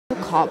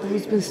cop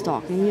who's been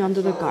stalking me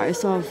under the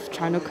guise of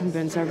trying to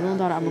convince everyone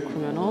that I'm a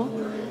criminal.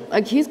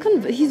 Like he's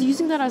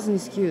using that as an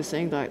excuse,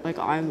 saying that like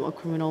I'm a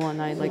criminal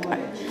and I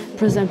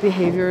present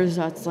behaviors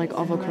that's like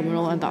of a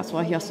criminal, and that's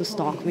why he has to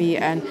stalk me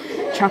and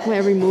track my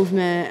every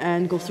movement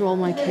and go through all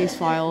my case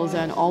files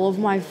and all of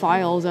my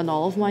files and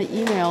all of my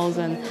emails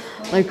and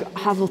like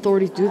have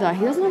authority to do that.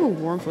 He doesn't have a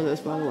warrant for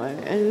this, by the way.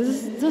 And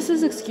this is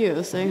his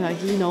excuse, saying that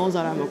he knows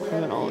that I'm a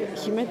criminal.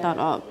 He made that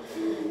up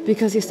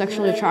because he's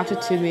sexually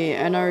attracted to me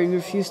and I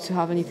refuse to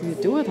have anything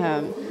to do with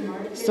him.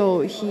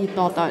 So he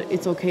thought that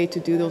it's okay to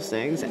do those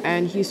things,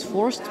 and he's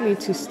forced me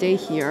to stay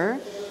here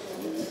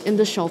in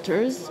the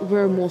shelters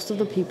where most of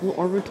the people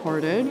are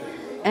retarded,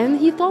 and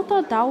he thought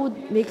that that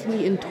would make me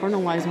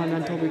internalize my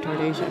mental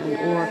retardation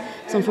or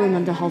some sort of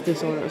mental health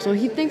disorder. So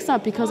he thinks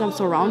that because I'm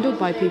surrounded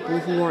by people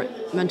who are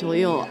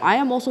mentally ill, I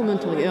am also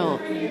mentally ill.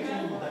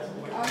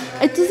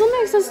 It doesn't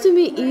make sense to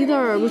me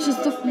either, which is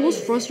the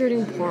most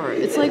frustrating part.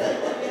 It's like,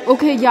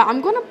 okay, yeah,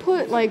 I'm gonna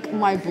put like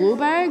my blue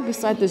bag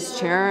beside this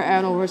chair,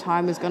 and over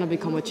time it's gonna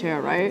become a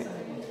chair, right?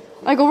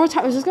 Like over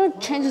time it's just gonna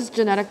change its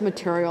genetic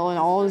material and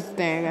all this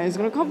thing, and it's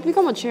gonna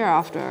become a chair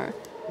after.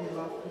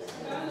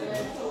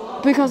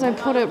 Because I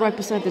put it right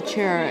beside the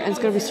chair, and it's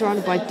gonna be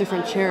surrounded by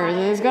different chairs,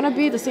 and it's gonna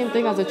be the same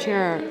thing as a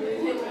chair.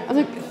 I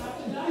think.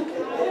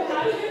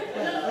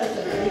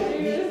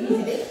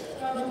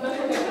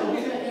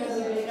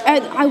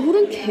 And I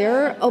wouldn't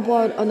care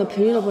about an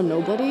opinion of a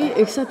nobody,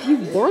 except he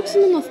works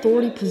in an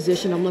authority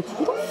position. I'm like,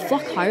 who the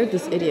fuck hired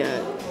this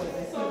idiot?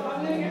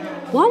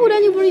 Why would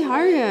anybody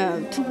hire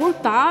him? To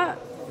work that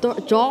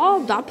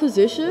job, that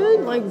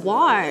position? Like,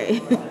 why?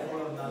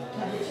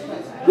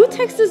 Who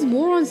takes this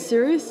moron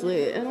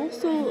seriously? And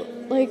also,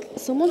 like,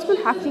 someone's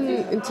been hacking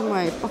into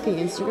my fucking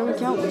Instagram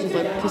account, which is,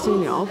 like,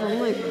 pissing me off. I'm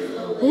like,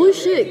 holy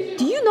shit,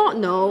 do you not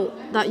know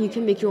that you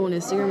can make your own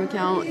Instagram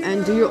account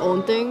and do your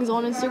own things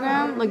on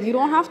Instagram? Like, you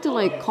don't have to,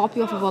 like,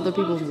 copy off of other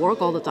people's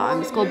work all the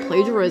time. It's called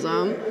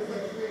plagiarism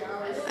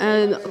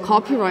and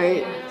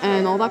copyright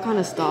and all that kind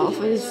of stuff.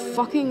 And it's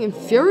fucking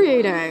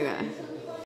infuriating.